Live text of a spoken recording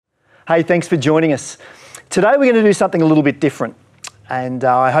Hey, thanks for joining us. Today we're going to do something a little bit different, and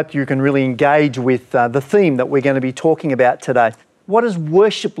I hope you can really engage with the theme that we're going to be talking about today. What does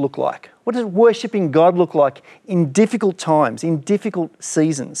worship look like? What does worshiping God look like in difficult times, in difficult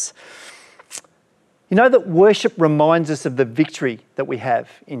seasons? You know that worship reminds us of the victory that we have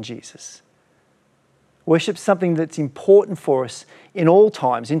in Jesus. Worship's something that's important for us in all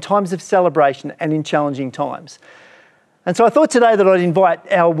times, in times of celebration and in challenging times. And so I thought today that I'd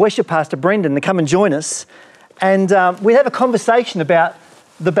invite our worship pastor, Brendon, to come and join us. And we have a conversation about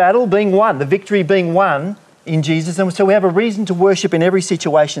the battle being won, the victory being won in Jesus. And so we have a reason to worship in every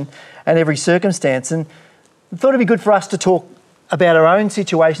situation and every circumstance. And I thought it'd be good for us to talk about our own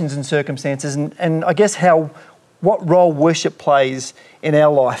situations and circumstances and I guess what role worship plays in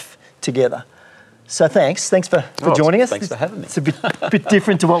our life together. So thanks for joining us. Thanks for having me. It's a bit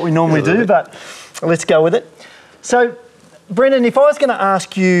different to what we normally do, but let's go with it. So, Brendon, if I was going to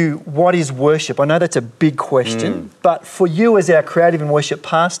ask you what is worship, I know that's a big question, but for you as our creative and worship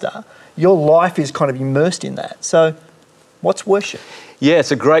pastor, your life is kind of immersed in that. So, what's worship? Yeah,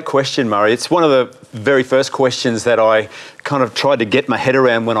 it's a great question, Murray. It's one of the very first questions that I kind of tried to get my head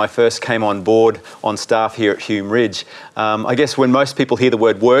around when I first came on board on staff here at Hume Ridge. I guess when most people hear the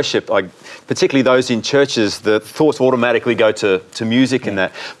word worship, particularly those in churches, the thoughts automatically go to music and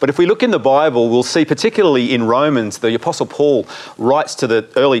that. But if we look in the Bible, we'll see particularly in Romans, the Apostle Paul writes to the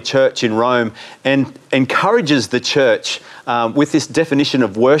early church in Rome and encourages the church with this definition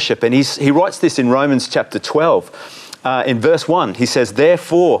of worship. And he writes this in Romans chapter 12. In verse 1, he says,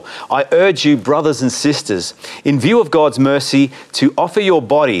 "Therefore, I urge you, brothers and sisters, in view of God's mercy, to offer your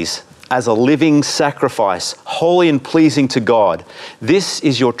bodies as a living sacrifice, holy and pleasing to God. This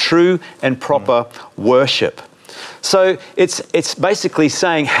is your true and proper worship." So it's basically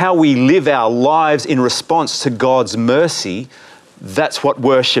saying how we live our lives in response to God's mercy. That's what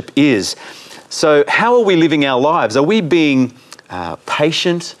worship is. So how are we living our lives? Are we being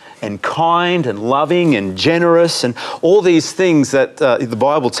patient and kind and loving and generous and all these things that the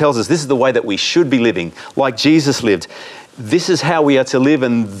Bible tells us this is the way that we should be living, like Jesus lived? This is how we are to live,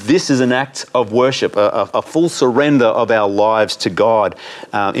 and this is an act of worship, a full surrender of our lives to God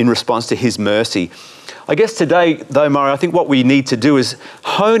in response to His mercy. I guess today, though, Murray, I think what we need to do is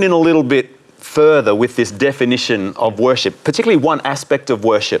hone in a little bit further with this definition of worship, particularly one aspect of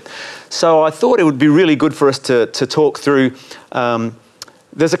worship. So I thought it would be really good for us to talk through.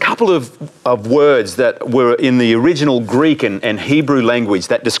 There's a couple of words that were in the original Greek and Hebrew language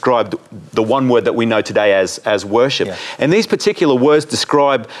that described the one word that we know today as worship. Yeah. And these particular words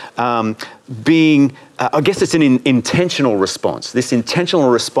describe being, I guess it's an intentional response, this intentional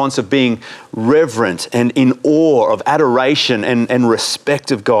response of being reverent and in awe, of adoration and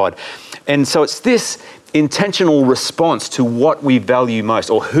respect of God. And so it's this intentional response to what we value most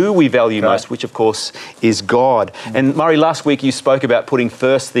or who we value most, which of course is God. And Murray, last week you spoke about putting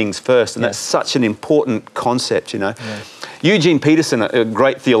first things first, and that's such an important concept, you know. Eugene Peterson, a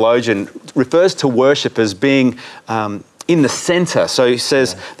great theologian, refers to worship as being in the center. So he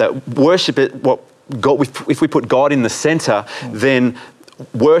says that worship, if we put God in the center, then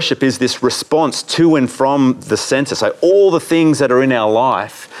worship is this response to and from the center. So all the things that are in our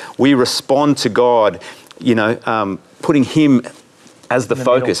life, we respond to God, you know, putting Him as the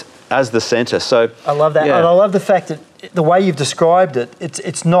focus, as the center. So I love that. And I love the fact that the way you've described it,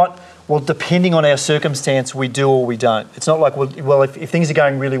 it's not, well, depending on our circumstance, we do or we don't. It's not like, well, if things are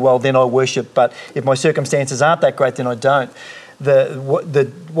going really well, then I worship, but if my circumstances aren't that great, then I don't.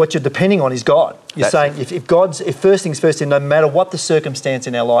 What you're depending on is God. You're saying if first things first, then no matter what the circumstance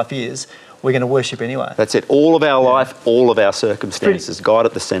in our life is, we're going to worship anyway. That's it. All of our life, all of our circumstances, God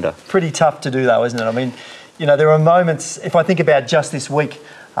at the centre. Pretty tough to do though, isn't it? I mean, you know, there are moments, if I think about just this week,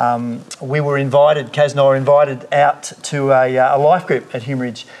 we were invited, Kaz and I were invited out to a life group at Hume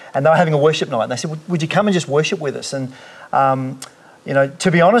Ridge, and they were having a worship night. And they said, would you come and just worship with us? And you know, to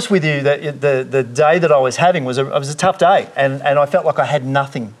be honest with you, the day that I was having was a tough day, and I felt like I had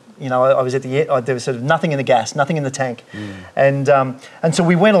nothing. You know, I was at the end, there was sort of nothing in the gas, nothing in the tank, and so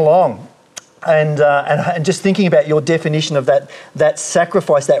we went along, and just thinking about your definition of that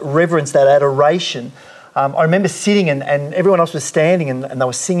sacrifice, that reverence, that adoration. I remember sitting and everyone else was standing and they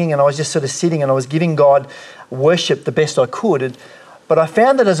were singing, and I was just sort of sitting and I was giving God worship the best I could. But I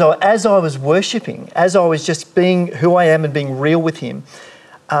found that as I was worshipping, as I was just being who I am and being real with Him,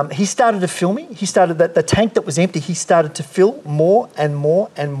 He started to fill me. He started the tank that was empty, He started to fill more and more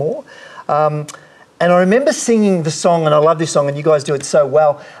and more. And I remember singing the song, and I love this song, and you guys do it so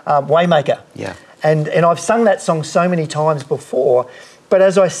well, Waymaker. Yeah. And I've sung that song so many times before, but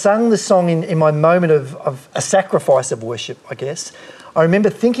as I sung the song in my moment of a sacrifice of worship, I guess, I remember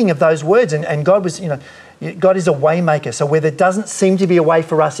thinking of those words, and God was, God is a way maker. So where there doesn't seem to be a way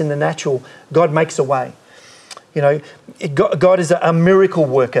for us in the natural, God makes a way. God is a miracle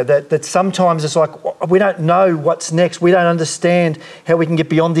worker that sometimes it's like we don't know what's next. We don't understand how we can get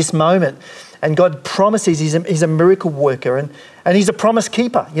beyond this moment. And God promises he's a miracle worker and he's a promise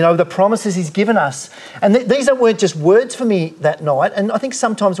keeper. The promises he's given us. And these weren't just words for me that night. And I think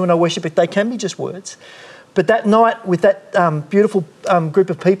sometimes when I worship, they can be just words. But that night with that beautiful group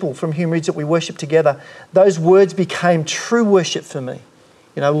of people from Hume Ridge that we worshiped together, those words became true worship for me.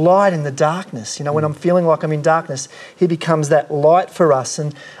 Light in the darkness. When I'm feeling like I'm in darkness, he becomes that light for us.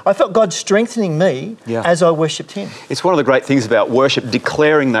 And I felt God strengthening me as I worshipped him. It's one of the great things about worship,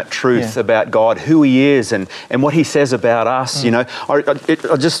 declaring that truth about God, who he is and what he says about us.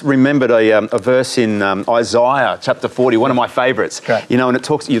 I just remembered a verse in Isaiah chapter 40, one of my favourites. And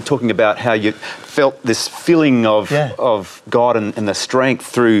you're talking about how you felt this filling of God and the strength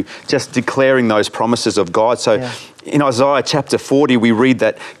through just declaring those promises of God. So in Isaiah chapter 40, we read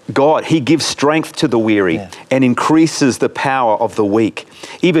that God, he gives strength to the weary and increases the power of the weak.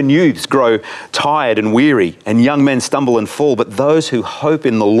 Even youths grow tired and weary, and young men stumble and fall, but those who hope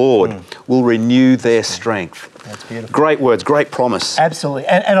in the Lord will renew their strength. That's beautiful. Great words, great promise. Absolutely.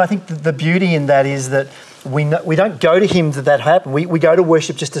 And I think the beauty in that is that we don't go to him that happen. We go to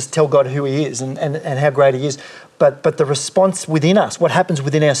worship just to tell God who he is and how great he is. But the response within us, what happens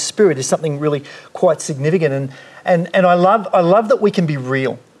within our spirit, is something really quite significant. And I love that we can be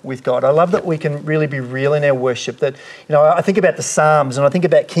real with God. I love that we can really be real in our worship. That I think about the Psalms and I think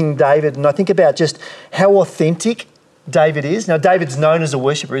about King David and I think about just how authentic David is. Now, David's known as a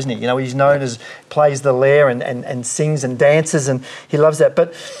worshipper, isn't he? He's known as plays the lyre and sings and dances, and he loves that.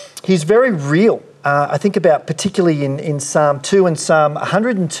 But he's very real. I think about particularly in Psalm 2 and Psalm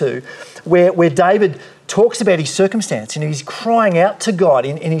 102, where David talks about his circumstance. He's crying out to God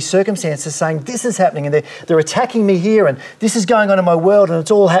in his circumstances, saying, this is happening, and they're attacking me here, and this is going on in my world, and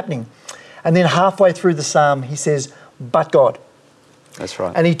it's all happening. And then halfway through the psalm, he says, but God. That's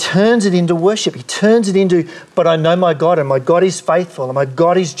right. And he turns it into worship. He turns it into, but I know my God, and my God is faithful, and my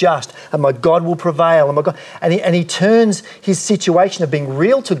God is just, and my God will prevail, and my God. And he turns his situation of being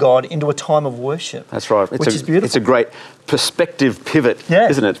real to God into a time of worship. That's right. Which is beautiful. It's a great perspective pivot,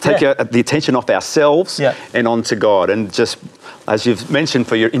 isn't it? Take the attention off ourselves and onto God, and just as you've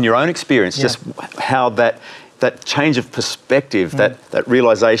mentioned in your own experience, just how that change of perspective, that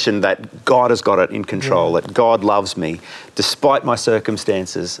realisation that God has got it in control, that God loves me despite my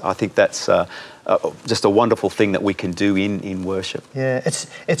circumstances. I think that's just a wonderful thing that we can do in worship. Yeah,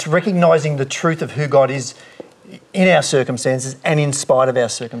 it's recognising the truth of who God is in our circumstances and in spite of our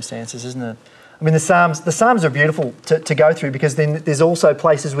circumstances, isn't it? I mean, the Psalms are beautiful to go through, because then there's also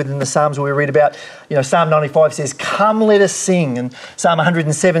places within the Psalms where we read about, Psalm 95 says, come let us sing. And Psalm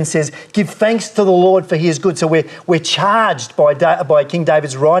 107 says, give thanks to the Lord for he is good. So we're charged by King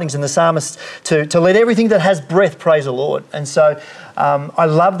David's writings and the psalmists to let everything that has breath praise the Lord. And so I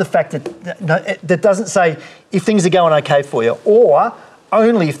love the fact that doesn't say if things are going okay for you, or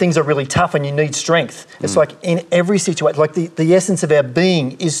only if things are really tough and you need strength. It's like in every situation, like the essence of our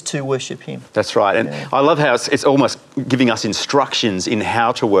being is to worship him. That's right. And I love how it's almost giving us instructions in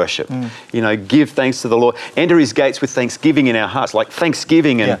how to worship. Give thanks to the Lord. Enter his gates with thanksgiving in our hearts, like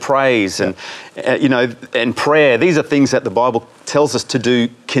thanksgiving and praise and prayer. These are things that the Bible tells us to do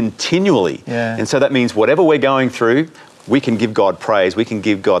continually. And so that means whatever we're going through, we can give God praise. We can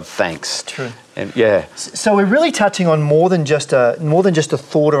give God thanks. True. And so we're really touching on more than just a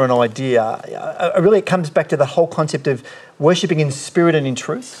thought or an idea. Really, it comes back to the whole concept of worshipping in spirit and in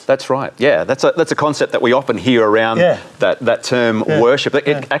truth. That's right. Yeah, that's a concept that we often hear around that term worship.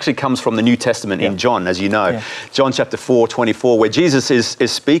 It actually comes from the New Testament in John, as you know. John chapter 4:24, where Jesus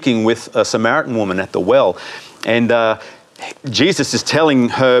is speaking with a Samaritan woman at the well, and Jesus is telling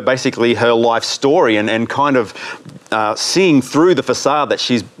her basically her life story and kind of seeing through the facade that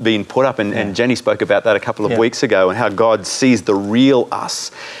she's been put up. And Jenny spoke about that a couple of weeks ago, and how God sees the real us.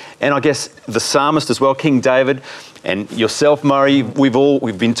 And I guess the psalmist as well, King David, and yourself, Murray,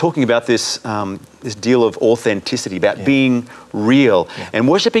 we've been talking about this deal of authenticity, about being real and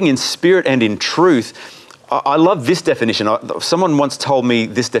worshipping in spirit and in truth. I love this definition. Someone once told me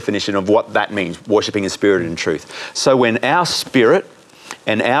this definition of what that means, worshipping in spirit and in truth. So when our spirit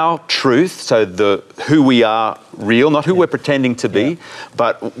and our truth, so who we are real, not who we're pretending to be,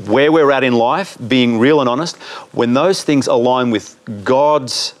 but where we're at in life, being real and honest, when those things align with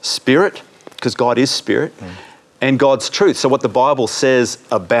God's spirit, because God is spirit, and God's truth, so what the Bible says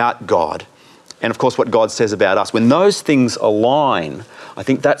about God, and of course what God says about us. When those things align, I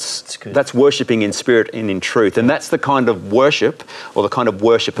think that's worshipping in spirit and in truth. And that's the kind of worship, or the kind of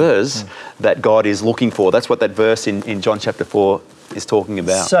worshippers that God is looking for. That's what that verse in John chapter 4 is talking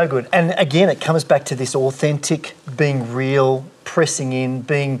about. So good. And again, it comes back to this authentic, being real, pressing in,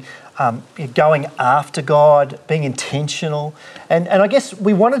 being going after God, being intentional. And I guess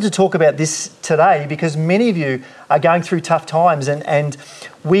we wanted to talk about this today because many of you are going through tough times, and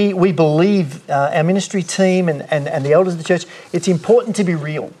we believe, our ministry team and the elders of the church, it's important to be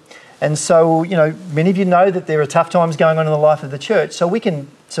real. And so, many of you know that there are tough times going on in the life of the church, so we can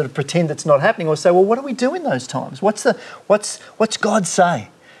sort of pretend it's not happening or say, well, what do we do in those times? What's God say?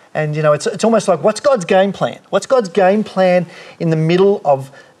 And, it's almost like, what's God's game plan? What's God's game plan in the middle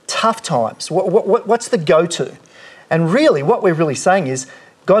of tough times? What's the go-to? And really, what we're really saying is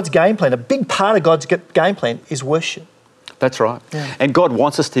God's game plan, a big part of God's game plan is worship. That's right. Yeah. And God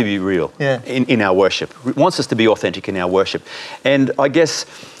wants us to be real in our worship. He wants us to be authentic in our worship. And I guess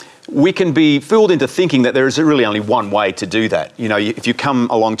we can be fooled into thinking that there is really only one way to do that. If you come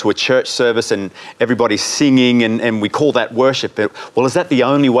along to a church service and everybody's singing and we call that worship, well, is that the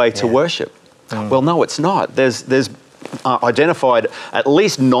only way to worship? Well, no, it's not. There's identified at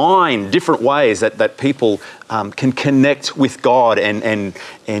least 9 different ways that people can connect with God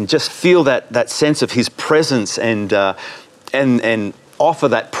and just feel that sense of His presence and offer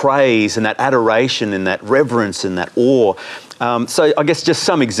that praise and that adoration and that reverence and that awe. So I guess just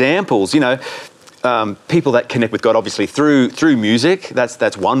some examples, people that connect with God obviously through music.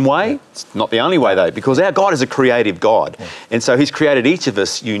 That's one way. It's not the only way though, because our God is a creative God, and so He's created each of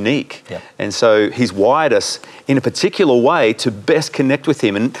us unique, and so He's wired us in a particular way to best connect with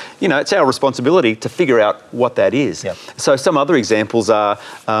Him, and it's our responsibility to figure out what that is. So some other examples are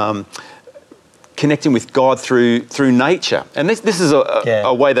connecting with God through nature. And this is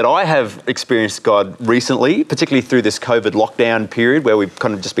a way that I have experienced God recently, particularly through this COVID lockdown period where we've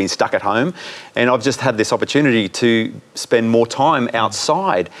kind of just been stuck at home. And I've just had this opportunity to spend more time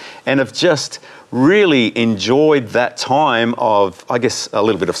outside and have just really enjoyed that time of, I guess, a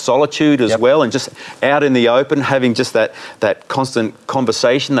little bit of solitude as well, and just out in the open, having just that constant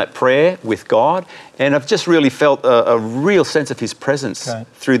conversation, that prayer with God. And I've just really felt a real sense of His presence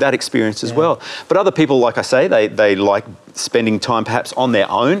through that experience as well. But other people, like I say, they like spending time perhaps on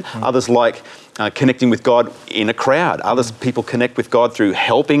their own. Others like connecting with God in a crowd. Others people connect with God through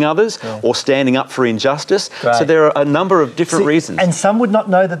helping others or standing up for injustice. So there are a number of different reasons. And some would not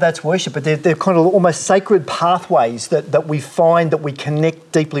know that that's worship, but they're kind of almost sacred pathways that we find that we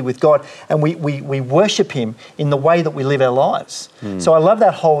connect deeply with God, and we worship Him in the way that we live our lives. So I love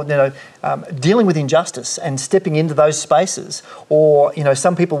that whole, dealing with injustice and stepping into those spaces. Or,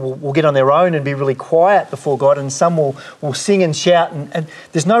 some people will get on their own and be really quiet before God, and some will sing and shout, and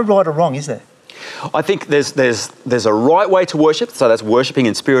there's no right or wrong, is there? I think there's a right way to worship, so that's worshipping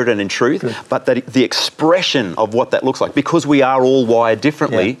in spirit and in truth, but the expression of what that looks like, because we are all wired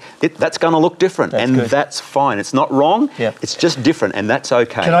differently, that's going to look different, that's fine. It's not wrong, it's just different, and that's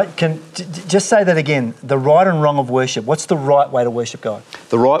okay. Can just say that again, the right and wrong of worship. What's the right way to worship God?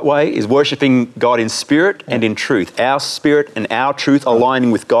 The right way is worshipping God in spirit and in truth. Our spirit and our truth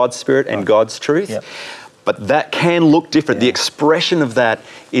aligning with God's spirit and God's truth. But that can look different. The expression of that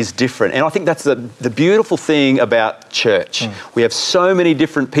is different. And I think that's the beautiful thing about church. We have so many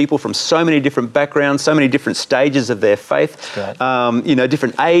different people from so many different backgrounds, so many different stages of their faith,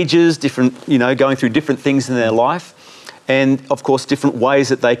 different ages, going through different things in their life. And of course, different ways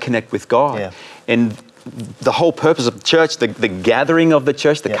that they connect with God. And the whole purpose of the church, the gathering of the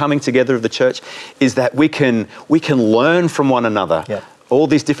church, the coming together of the church, is that we can learn from one another. All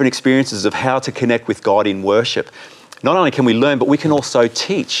these different experiences of how to connect with God in worship. Not only can we learn, but we can also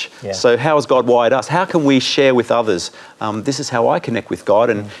teach. So how has God wired us? How can we share with others? This is how I connect with God,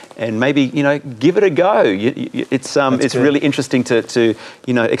 and maybe give it a go. It's really interesting to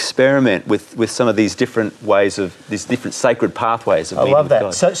experiment with some of these different ways of these different sacred pathways of meeting with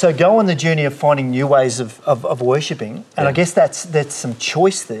God. So go on the journey of finding new ways of worshipping, and I guess that's some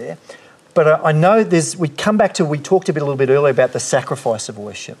choice there. But I know we talked a little bit earlier about the sacrifice of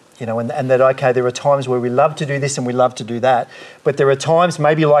worship, and that, there are times where we love to do this and we love to do that. But there are times,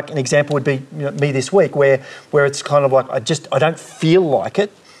 maybe like an example would be me this week, where it's kind of like, I don't feel like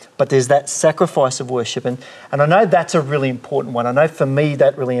it, but there's that sacrifice of worship. And I know that's a really important one. I know for me,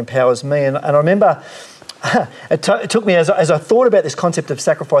 that really empowers me. And I remember it took me, as I thought about this concept of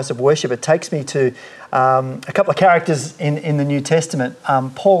sacrifice of worship, it takes me to a couple of characters in the New Testament,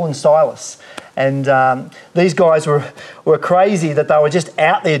 Paul and Silas. And these guys were crazy that they were just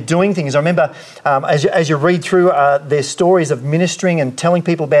out there doing things. I remember as you read through their stories of ministering and telling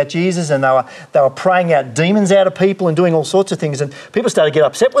people about Jesus, and they were praying out demons out of people and doing all sorts of things, and people started to get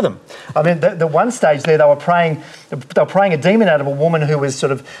upset with them. I mean, the one stage there, they were praying a demon out of a woman who was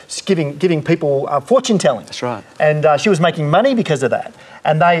sort of giving people fortune telling. That's right. And she was making money because of that.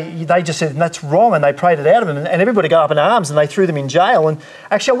 And they just said, that's wrong, and they prayed it out of them, and everybody got up in arms, and they threw them in jail. And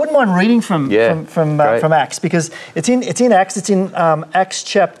actually, I wouldn't mind reading from Acts, because it's in Acts. It's in Acts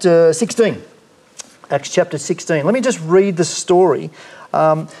chapter 16. Acts chapter 16. Let me just read the story,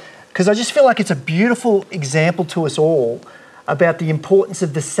 because I just feel like it's a beautiful example to us all about the importance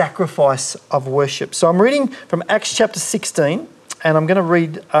of the sacrifice of worship. So I'm reading from Acts chapter 16, and I'm going to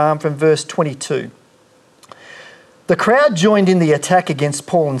read from verse 22. The crowd joined in the attack against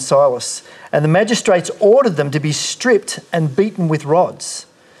Paul and Silas, and the magistrates ordered them to be stripped and beaten with rods.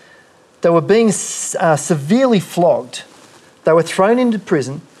 They were being severely flogged. They were thrown into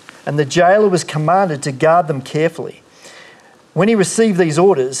prison, and the jailer was commanded to guard them carefully. When he received these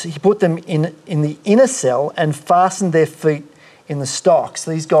orders, he put them in the inner cell and fastened their feet in the stocks.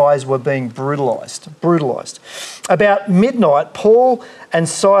 These guys were being brutalised. About midnight, Paul and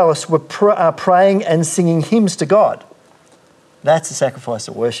Silas were praying and singing hymns to God. That's the sacrifice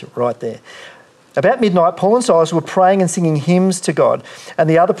of worship right there. About midnight, Paul and Silas were praying and singing hymns to God, and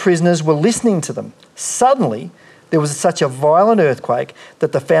the other prisoners were listening to them. Suddenly, there was such a violent earthquake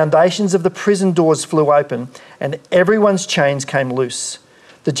that the foundations of the prison doors flew open and everyone's chains came loose.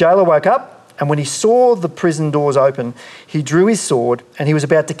 The jailer woke up, and when he saw the prison doors open, he drew his sword and he was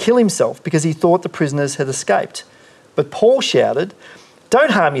about to kill himself because he thought the prisoners had escaped. But Paul shouted,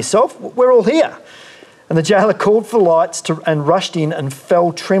 "Don't harm yourself, we're all here." And the jailer called for lights and rushed in and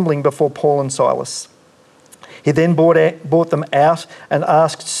fell trembling before Paul and Silas. He then brought them out and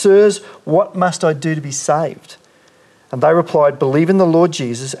asked, "Sirs, what must I do to be saved?" And they replied, "Believe in the Lord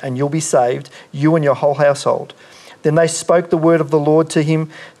Jesus and you'll be saved, you and your whole household." Then they spoke the word of the Lord to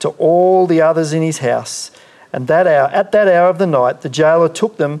him, to all the others in his house. And at that hour of the night, the jailer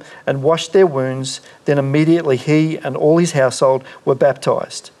took them and washed their wounds. Then immediately he and all his household were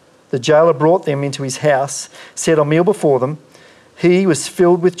baptized. The jailer brought them into his house, set a meal before them. He was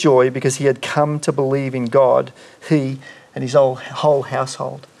filled with joy because he had come to believe in God, he and his whole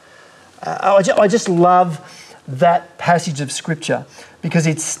household. I just love that passage of Scripture because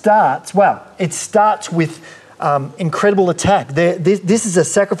it starts with incredible attack. This is a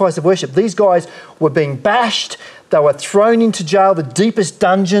sacrifice of worship. These guys were being bashed. They were thrown into jail, the deepest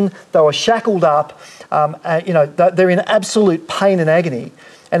dungeon. They were shackled up. They're in absolute pain and agony.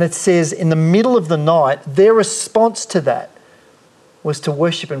 And it says in the middle of the night, their response to that was to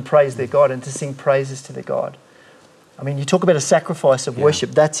worship and praise their God and to sing praises to their God. I mean, you talk about a sacrifice of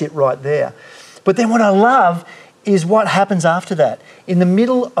worship. That's it right there. But then what I love is what happens after that. In the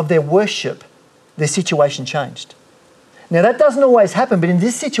middle of their worship, their situation changed. Now, that doesn't always happen, but in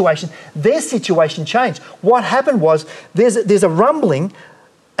this situation, their situation changed. What happened was there's a rumbling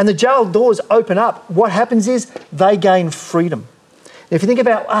and the jail doors open up. What happens is they gain freedom. If you think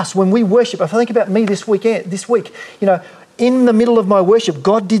about us, when we worship, if I think about me this week, in the middle of my worship,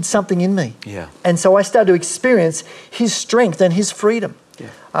 God did something in me. Yeah. And so I started to experience his strength and his freedom.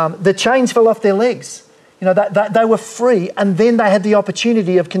 Yeah. The chains fell off their legs. They were free, and then they had the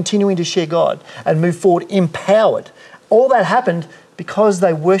opportunity of continuing to share God and move forward empowered. All that happened because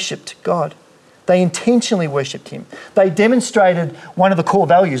they worshipped God. They intentionally worshipped him. They demonstrated one of the core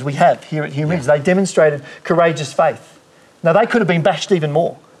values we have here at Hume Ridge. They demonstrated courageous faith. Now, they could have been bashed even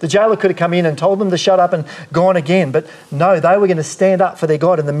more. The jailer could have come in and told them to shut up and gone again. But no, they were going to stand up for their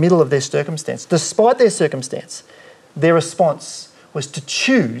God in the middle of their circumstance. Despite their circumstance, their response was to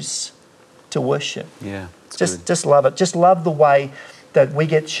choose to worship. Yeah, just love it. Just love the way that we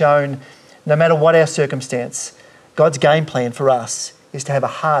get shown, no matter what our circumstance, God's game plan for us is to have a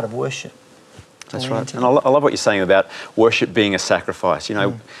heart of worship. That's right. And I love what you're saying about worship being a sacrifice.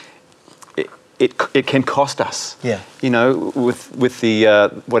 It can cost us. Yeah. With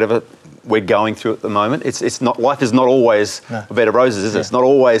the whatever we're going through at the moment, it's not, life is not always a bed of roses, is it? It's not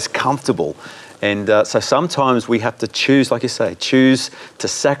always comfortable. And so sometimes we have to choose, like you say, choose to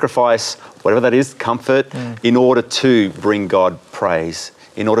sacrifice whatever that is, comfort, in order to bring God praise,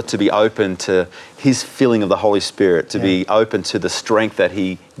 in order to be open to his filling of the Holy Spirit, to be open to the strength that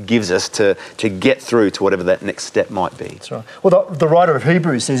he gives us to get through to whatever that next step might be. That's right. Well, the writer of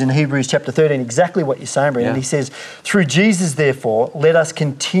Hebrews says in Hebrews chapter 13 exactly what you're saying, Brendon. He says, "Through Jesus, therefore, let us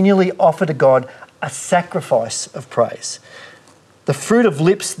continually offer to God a sacrifice of praise, the fruit of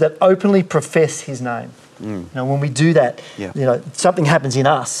lips that openly profess his name." When we do that, something happens in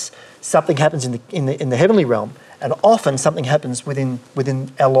us something happens in the heavenly realm, and often something happens within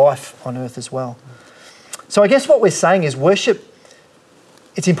our life on earth as well. So I guess what we're saying is worship.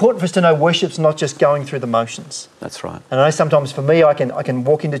 It's important for us to know worship's not just going through the motions. That's right. And I know sometimes for me, I can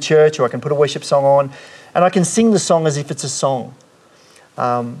walk into church, or I can put a worship song on, and I can sing the song as if it's a song.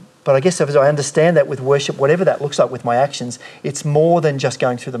 But I guess as I understand that with worship, whatever that looks like with my actions, it's more than just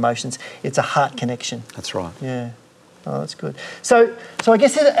going through the motions. It's a heart connection. That's right. Yeah. Oh, that's good. So I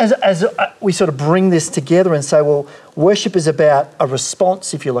guess as we sort of bring this together and say, well, worship is about a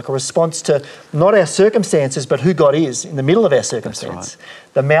response, if you like, a response to not our circumstances, but who God is in the middle of our circumstance.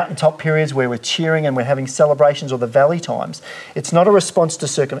 Right. The mountaintop periods where we're cheering and we're having celebrations, or the valley times. It's not a response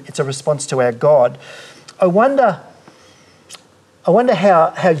to it's a response to our God. I wonder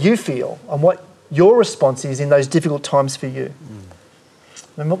how you feel and what your response is in those difficult times for you.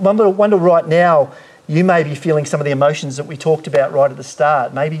 I wonder right now, you may be feeling some of the emotions that we talked about right at the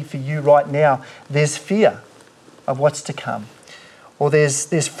start. Maybe for you right now, there's fear of what's to come, or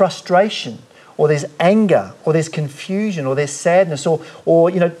there's frustration, or there's anger, or there's confusion, or there's sadness, or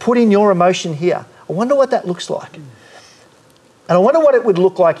put in your emotion here. I wonder what that looks like. And I wonder what it would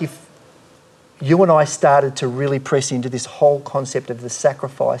look like if you and I started to really press into this whole concept of the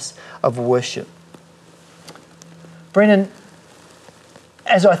sacrifice of worship. Brendon,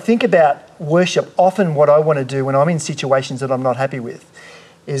 as I think about worship, often what I want to do when I'm in situations that I'm not happy with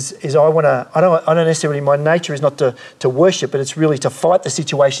is I don't necessarily, my nature is not to worship, but it's really to fight the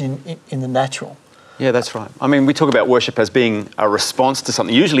situation in the natural. Yeah, that's right. I mean, we talk about worship as being a response to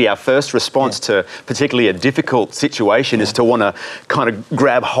something. Usually our first response to particularly a difficult situation is to want to kind of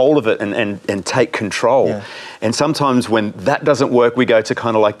grab hold of it and take control. Yeah. And sometimes when that doesn't work, we go to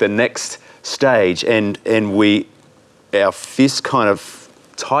kind of like the next stage and our fists kind of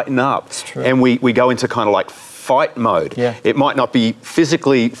tighten up and we go into kind of like fight mode. Yeah. It might not be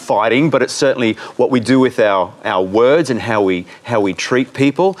physically fighting, but it's certainly what we do with our words and how we treat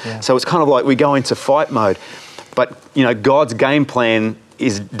people. Yeah. So it's kind of like we go into fight mode. But God's game plan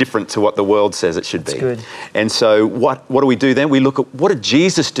is different to what the world says it should be. That's good. And so what do we do then? We look at what did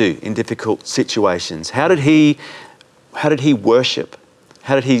Jesus do in difficult situations? How did he worship?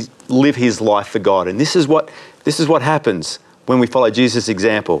 How did he live his life for God? And this is what happens when we follow Jesus'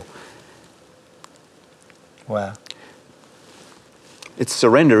 example. Wow. It's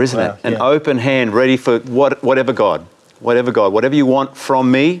surrender, isn't it? An open hand, ready for whatever God, whatever you want from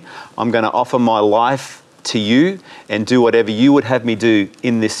me, I'm going to offer my life to you and do whatever you would have me do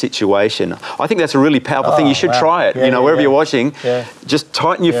in this situation. I think that's a really powerful thing. You should try it. Wherever you're watching, just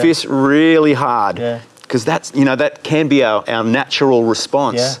tighten your fist really hard. Because that can be our natural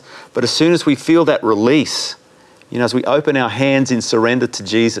response. Yeah. But as soon as we feel that release, as we open our hands in surrender to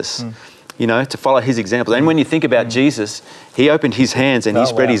Jesus, to follow his examples. And when you think about Jesus, he opened his hands and he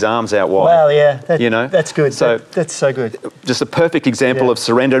spread his arms out wide. Wow, yeah. That's good. So that's so good. Just a perfect example of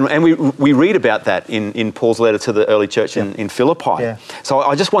surrender. And we read about that in Paul's letter to the early church in Philippi. Yeah. So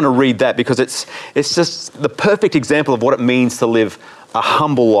I just want to read that because it's just the perfect example of what it means to live a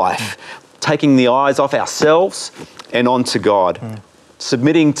humble life, taking the eyes off ourselves and onto God.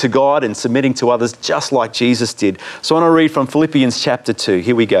 Submitting to God and submitting to others just like Jesus did. So I want to read from Philippians chapter 2.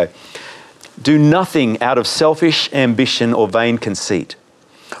 Here we go. Do nothing out of selfish ambition or vain conceit.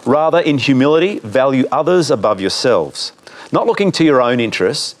 Rather, in humility, value others above yourselves, not looking to your own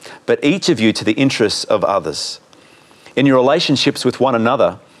interests, but each of you to the interests of others. In your relationships with one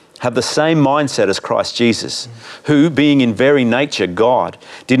another, have the same mindset as Christ Jesus, who, being in very nature God,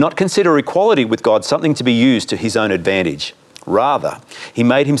 did not consider equality with God something to be used to his own advantage. Rather, he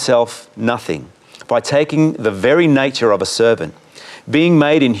made himself nothing by taking the very nature of a servant. Being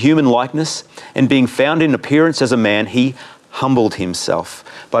made in human likeness and being found in appearance as a man, he humbled himself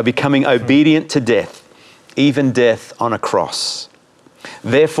by becoming obedient to death, even death on a cross.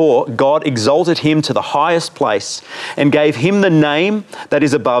 Therefore, God exalted him to the highest place and gave him the name that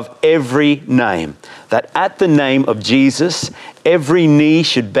is above every name, that at the name of Jesus, every knee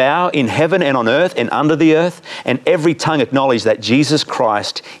should bow in heaven and on earth and under the earth, and every tongue acknowledge that Jesus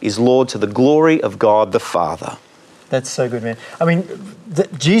Christ is Lord to the glory of God the Father. That's so good, man. I mean,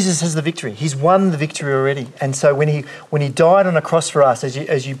 Jesus has the victory. He's won the victory already. And so when he died on a cross for us,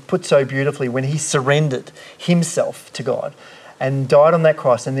 as you put so beautifully, when he surrendered himself to God and died on that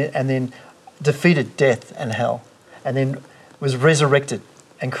cross and then defeated death and hell and then was resurrected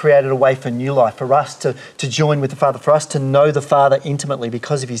and created a way for new life, for us to join with the Father, for us to know the Father intimately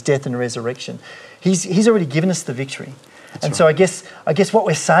because of his death and resurrection. He's already given us the victory. That's and right. So I guess what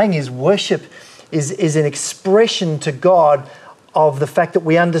we're saying is worship is an expression to God of the fact that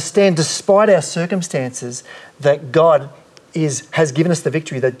we understand, despite our circumstances, that God has given us the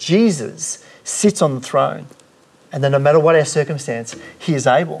victory, that Jesus sits on the throne, and that no matter what our circumstance, he is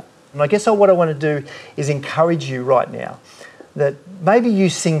able. And I guess what I want to do is encourage you right now that maybe you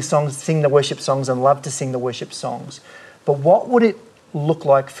sing the worship songs and love to sing the worship songs, but what would it look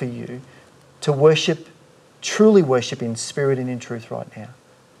like for you to worship, truly worship in spirit and in truth right now?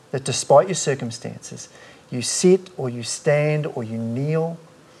 That despite your circumstances, you sit or you stand or you kneel,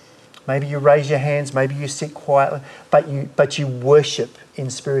 maybe you raise your hands, maybe you sit quietly, but you worship in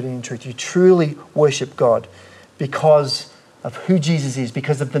spirit and in truth. You truly worship God because of who Jesus is,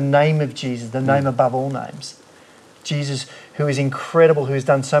 because of the name of Jesus, the name above all names. Jesus, who is incredible, who has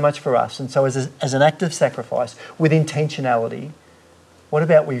done so much for us. And so as an act of sacrifice, with intentionality, what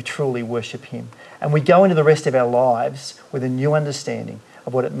about we truly worship him? And we go into the rest of our lives with a new understanding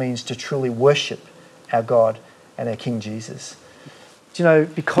of what it means to truly worship our God and our King Jesus. Do you know,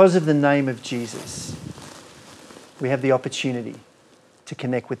 because of the name of Jesus, we have the opportunity to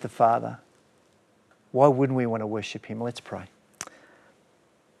connect with the Father. Why wouldn't we want to worship him? Let's pray.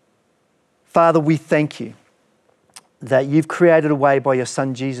 Father, we thank you that you've created a way by your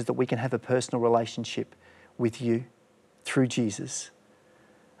Son Jesus that we can have a personal relationship with you through Jesus.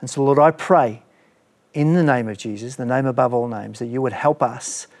 And so, Lord, I pray in the name of Jesus, the name above all names, that you would help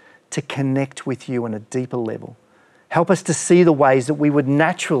us to connect with you on a deeper level. Help us to see the ways that we would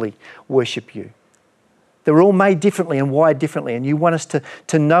naturally worship you. They're all made differently and wired differently, and you want us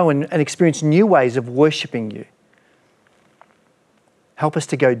to know and experience new ways of worshipping you. Help us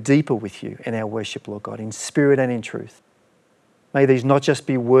to go deeper with you in our worship, Lord God, in spirit and in truth. May these not just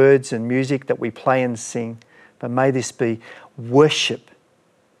be words and music that we play and sing, but may this be worship,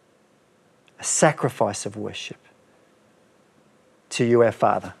 a sacrifice of worship to you, our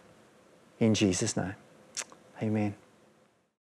Father. In Jesus' name, amen.